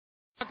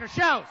Dr.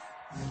 Schauss.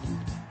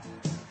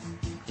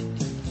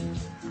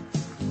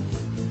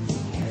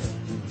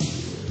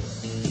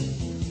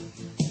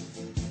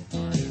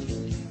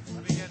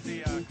 Let me get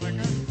the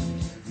clicker.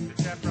 Did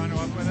Jeff run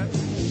off with it?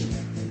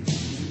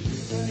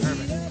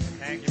 Perfect.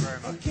 Thank you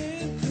very much.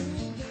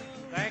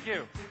 Thank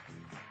you.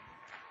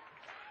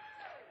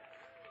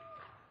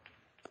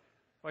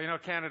 Well, you know,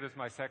 Canada's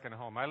my second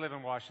home. I live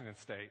in Washington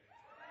State.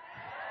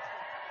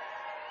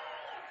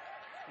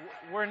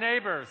 We're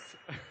neighbors.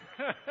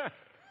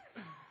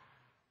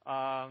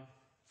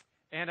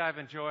 And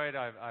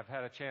I've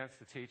had a chance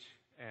to teach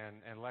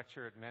and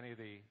lecture at many of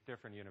the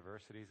different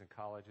universities and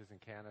colleges in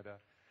Canada.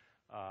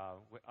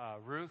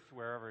 Ruth,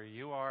 wherever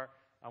you are,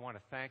 I want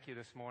to thank you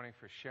this morning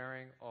for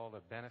sharing all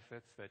the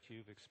benefits that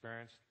you've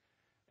experienced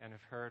and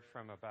have heard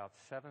from about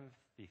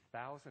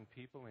 70,000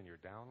 people in your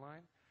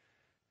downline.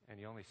 And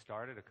you only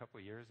started a couple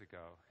of years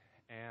ago.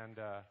 And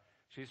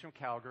she's from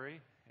Calgary,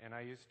 and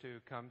I used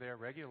to come there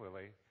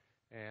regularly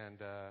and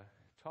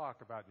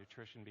talk about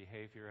nutrition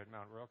behavior at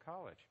Mount Royal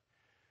College.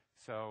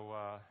 So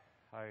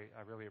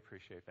I really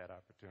appreciate that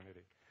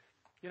opportunity.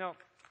 You know,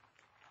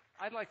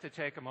 I'd like to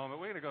take a moment.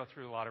 We're going to go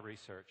through a lot of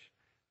research,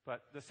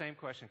 but the same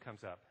question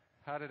comes up.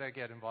 How did I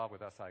get involved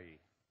with Acai?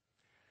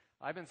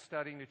 I've been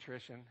studying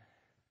nutrition,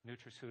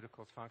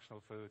 nutraceuticals,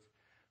 functional foods,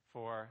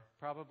 for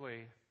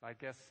probably, I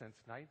guess, since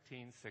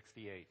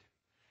 1968.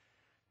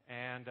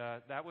 And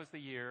that was the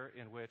year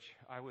in which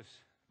I was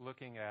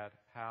looking at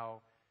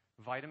how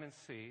vitamin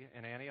C,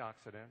 an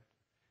antioxidant,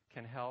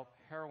 can help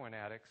heroin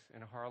addicts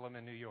in Harlem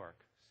and New York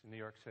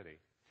City.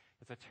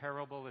 It's a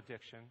terrible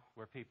addiction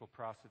where people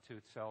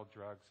prostitute, sell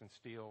drugs, and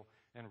steal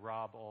and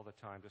rob all the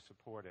time to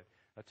support it.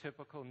 A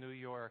typical New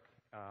York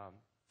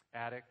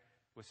addict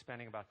was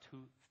spending about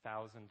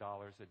 $2,000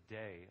 a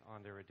day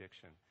on their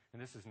addiction.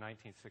 And this is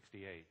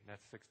 1968, and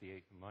that's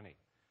 68 money.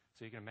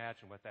 So you can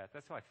imagine what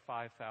that's like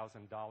 $5,000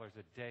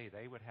 a day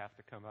they would have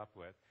to come up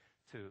with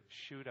to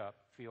shoot up,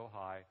 feel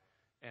high,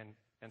 and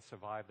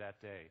survive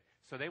that day.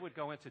 So they would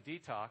go into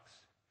detox,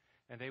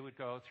 and they would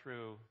go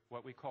through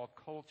what we called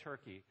cold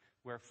turkey,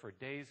 where for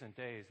days and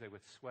days they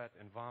would sweat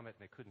and vomit,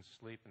 and they couldn't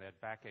sleep, and they had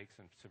backaches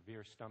and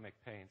severe stomach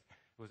pains.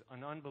 It was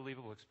an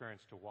unbelievable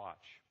experience to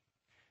watch.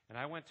 And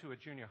I went to a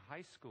junior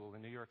high school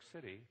in New York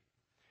City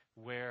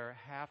where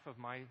half of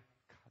my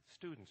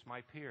students,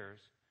 my peers,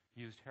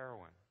 used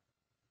heroin.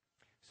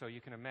 So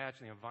you can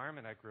imagine the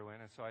environment I grew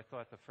in, and so I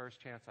thought the first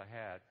chance I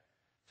had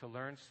to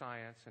learn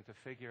science and to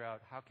figure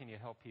out how can you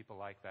help people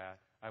like that,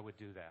 I would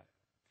do that.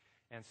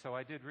 And so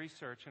I did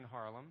research in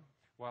Harlem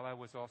while I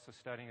was also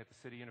studying at the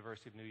City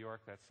University of New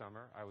York that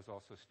summer. I was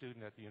also a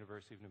student at the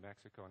University of New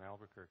Mexico in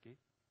Albuquerque.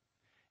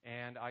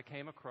 And I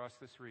came across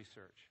this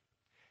research.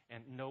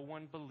 And no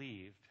one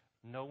believed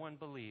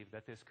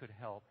that this could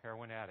help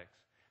heroin addicts.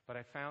 But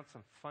I found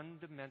some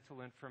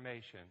fundamental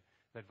information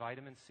that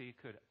vitamin C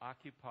could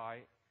occupy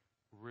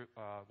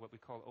what we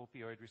call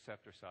opioid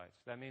receptor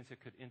sites. That means it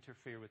could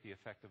interfere with the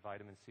effect of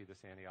vitamin C,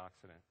 this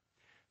antioxidant.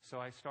 So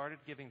I started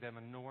giving them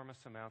enormous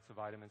amounts of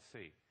vitamin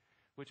C,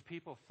 which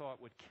people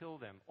thought would kill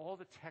them. All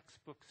the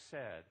textbooks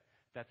said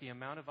that the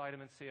amount of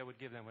vitamin C I would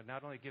give them would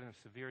not only give them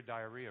severe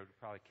diarrhea, it would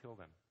probably kill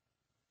them.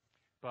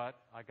 But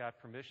I got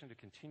permission to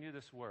continue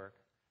this work,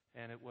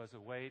 and it was a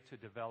way to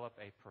develop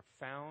a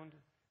profound,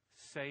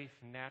 safe,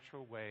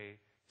 natural way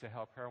to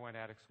help heroin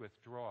addicts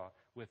withdraw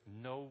with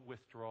no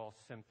withdrawal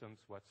symptoms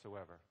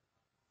whatsoever.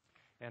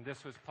 And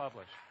this was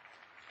published.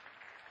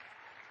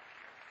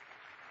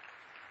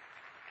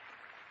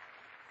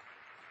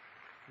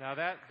 Now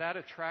that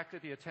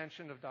attracted the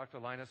attention of Dr.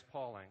 Linus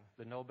Pauling,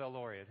 the Nobel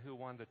laureate, who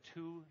won the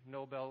 2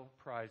 Nobel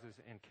Prizes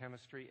in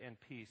chemistry and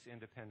peace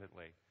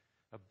independently.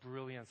 A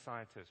brilliant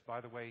scientist.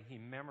 By the way, he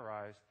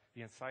memorized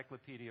the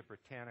Encyclopedia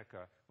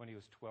Britannica when he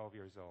was 12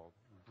 years old.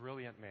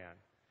 Brilliant man.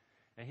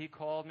 And he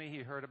called me, he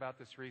heard about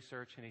this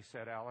research, and he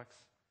said, Alex,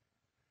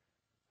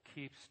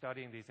 keep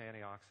studying these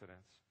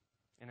antioxidants.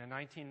 And in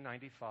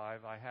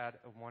 1995, I had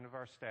one of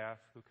our staff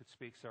who could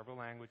speak several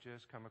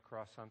languages come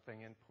across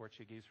something in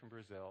Portuguese from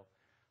Brazil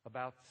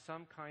about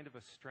some kind of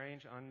a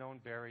strange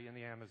unknown berry in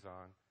the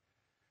Amazon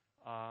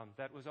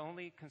that was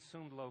only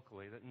consumed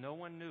locally, that no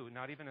one knew,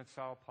 not even in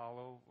Sao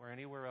Paulo or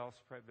anywhere else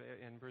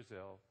in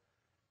Brazil,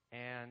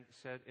 and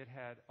said it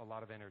had a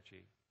lot of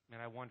energy. And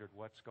I wondered,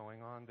 what's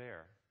going on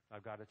there?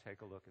 I've got to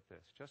take a look at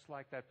this. Just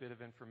like that bit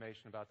of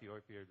information about the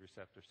opioid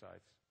receptor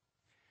sites.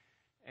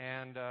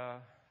 And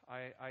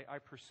I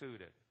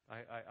pursued it.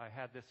 I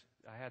had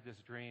this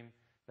dream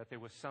that there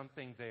was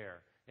something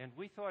there. And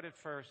we thought at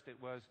first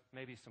it was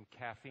maybe some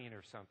caffeine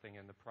or something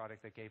in the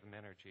product that gave them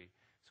energy.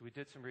 So we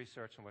did some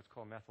research on what's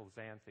called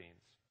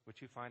methylxanthines,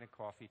 which you find in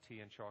coffee,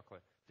 tea, and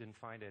chocolate. Didn't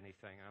find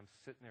anything. And I'm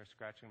sitting there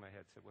scratching my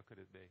head, said, what could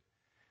it be?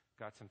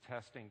 Got some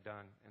testing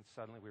done, and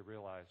suddenly we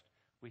realized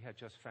we had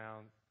just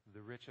found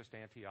the richest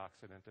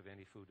antioxidant of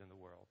any food in the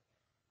world.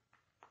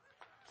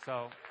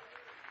 So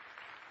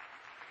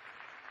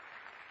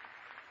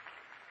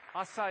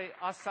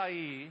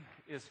acai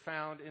is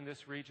found in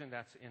this region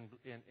that's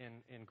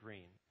in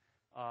green.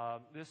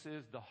 This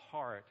is the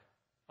heart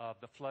of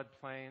the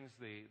floodplains,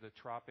 the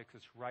tropics.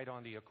 It's right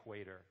on the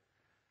equator.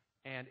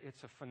 And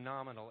it's a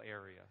phenomenal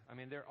area. I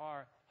mean, there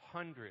are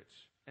hundreds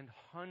and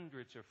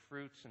hundreds of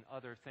fruits and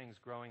other things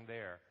growing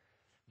there.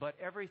 But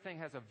everything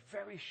has a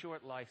very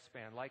short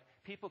lifespan. Like,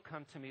 people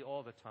come to me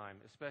all the time,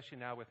 especially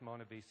now with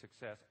Mona V's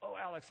success. Oh,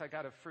 Alex, I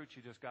got a fruit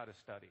you just got to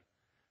study.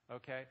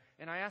 Okay?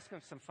 And I ask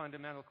them some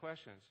fundamental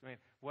questions. I mean,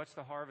 what's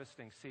the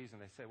harvesting season?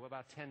 They say, well,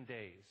 about 10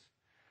 days.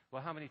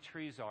 Well, how many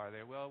trees are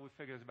there? Well, we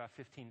figure it's about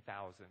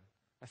 15,000.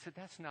 I said,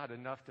 that's not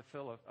enough to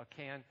fill a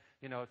can,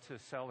 to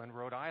sell in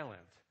Rhode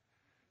Island.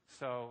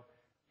 So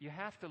you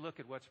have to look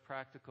at what's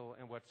practical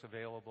and what's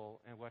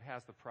available and what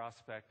has the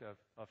prospect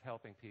of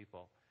helping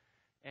people.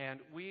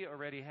 And we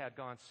already had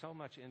gone so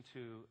much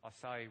into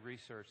acai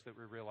research that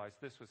we realized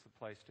this was the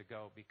place to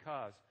go,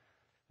 because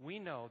we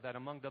know that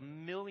among the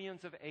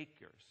millions of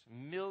acres,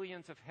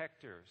 millions of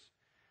hectares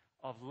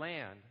of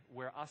land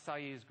where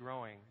acai is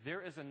growing,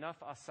 there is enough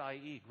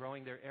acai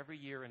growing there every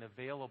year and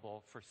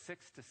available for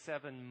 6 to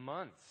 7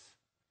 months.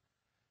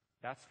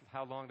 That's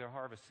how long their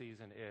harvest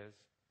season is,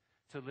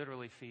 to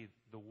literally feed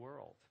the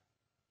world.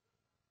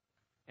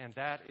 And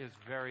that is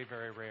very,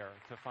 very rare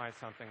to find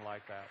something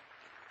like that.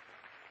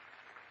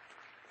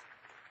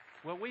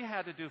 What we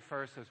had to do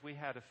first is we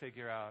had to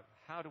figure out,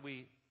 how do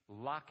we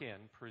lock in,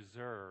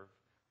 preserve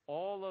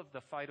all of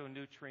the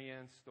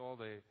phytonutrients, all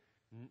the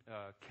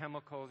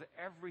chemicals,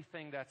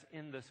 everything that's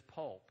in this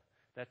pulp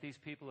that these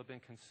people have been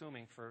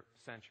consuming for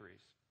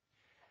centuries.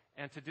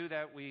 And to do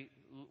that, we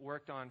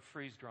worked on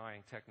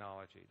freeze-drying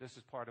technology. This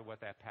is part of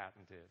what that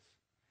patent is.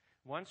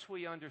 Once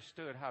we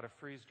understood how to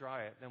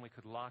freeze-dry it, then we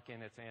could lock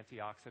in its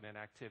antioxidant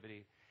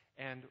activity.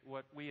 And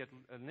what we had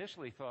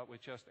initially thought was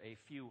just a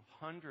few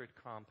hundred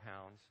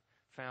compounds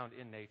found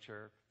in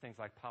nature, things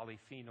like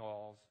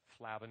polyphenols,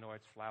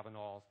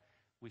 flavonols,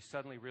 we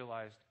suddenly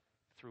realized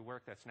through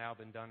work that's now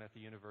been done at the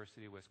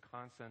University of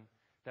Wisconsin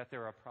that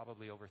there are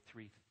probably over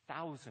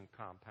 3,000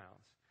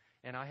 compounds.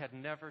 And I had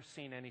never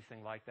seen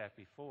anything like that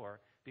before,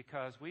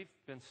 because we've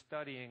been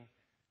studying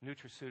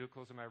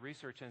nutraceuticals in my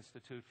research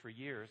institute for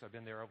years. I've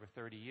been there over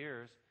 30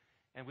 years,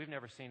 and we've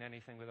never seen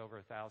anything with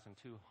over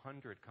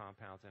 1,200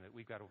 compounds in it.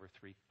 We've got over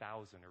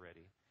 3,000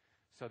 already.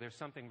 So there's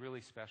something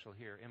really special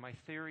here. And my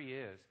theory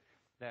is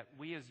that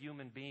we as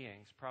human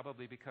beings,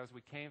 probably because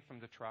we came from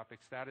the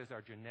tropics, that is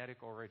our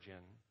genetic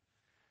origin,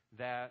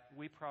 that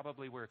we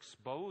probably were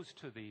exposed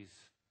to these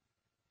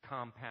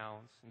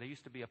compounds, and they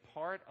used to be a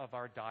part of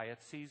our diet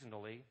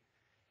seasonally.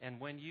 And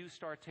when you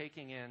start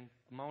taking in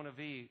Mona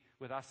V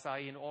with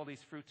acai and all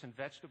these fruits and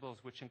vegetables,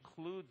 which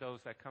include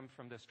those that come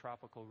from this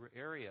tropical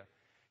area,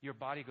 your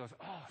body goes,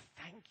 oh,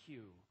 thank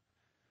you.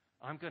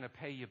 I'm going to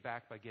pay you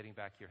back by getting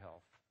back your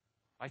health.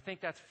 I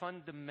think that's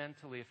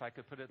fundamentally, if I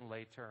could put it in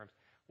lay terms,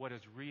 what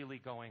is really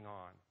going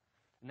on.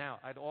 Now,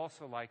 I'd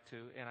also like to,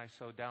 and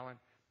Dallin,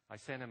 I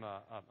sent him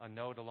a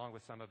note along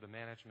with some of the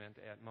management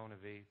at Mona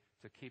V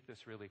to keep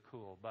this really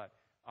cool, but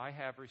I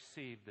have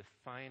received the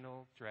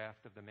final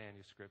draft of the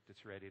manuscript.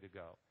 It's ready to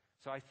go.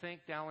 So I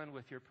think, Dallin,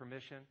 with your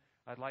permission,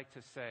 I'd like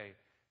to say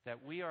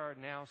that we are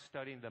now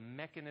studying the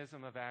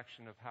mechanism of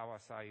action of how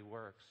acai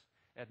works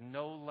at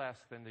no less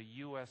than the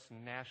U.S.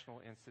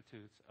 National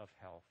Institutes of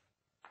Health.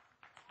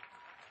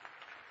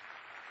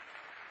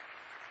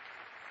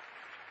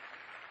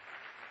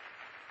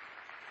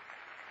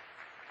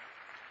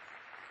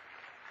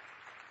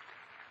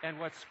 And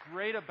what's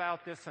great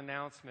about this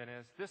announcement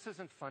is this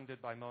isn't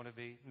funded by Mona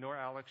V, nor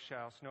Alex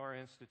Schauss, nor our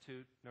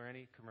institute, nor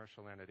any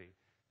commercial entity.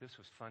 This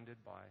was funded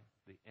by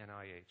the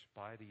NIH,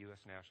 by the U.S.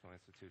 National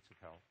Institutes of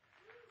Health.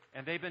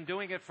 And they've been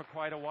doing it for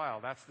quite a while.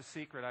 That's the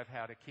secret I've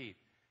had to keep.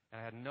 And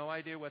I had no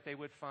idea what they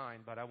would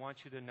find, but I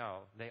want you to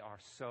know they are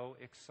so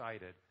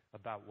excited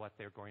about what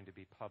they're going to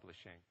be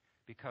publishing,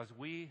 because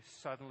we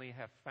suddenly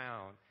have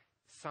found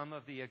some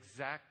of the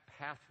exact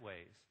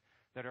pathways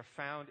that are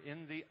found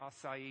in the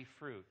acai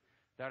fruit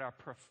that are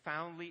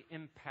profoundly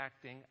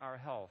impacting our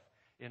health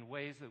in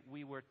ways that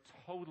we were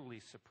totally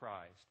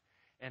surprised.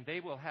 And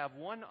they will have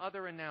one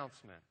other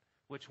announcement,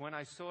 which when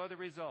I saw the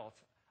results,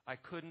 I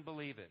couldn't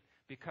believe it,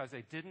 because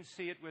they didn't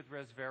see it with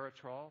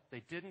resveratrol,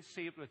 they didn't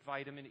see it with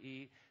vitamin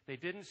E, they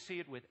didn't see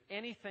it with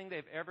anything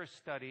they've ever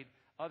studied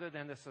other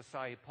than this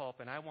acai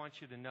pulp. And I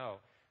want you to know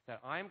that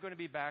I'm going to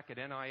be back at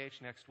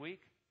NIH next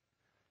week,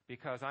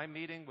 because I'm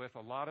meeting with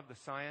a lot of the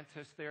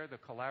scientists there, the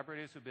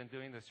collaborators who've been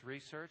doing this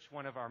research.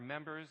 One of our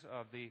members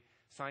of the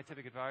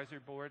Scientific Advisory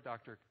Board,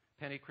 Dr.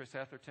 Penny Chris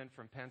Etherton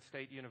from Penn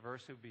State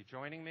University, will be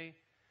joining me,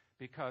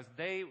 because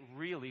they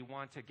really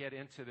want to get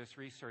into this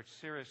research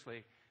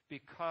seriously,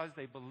 because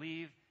they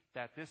believe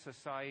that this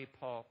acai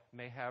pulp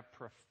may have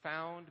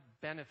profound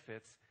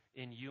benefits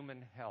in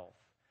human health.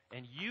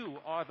 And you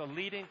are the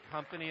leading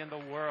company in the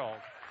world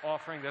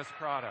offering this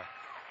product.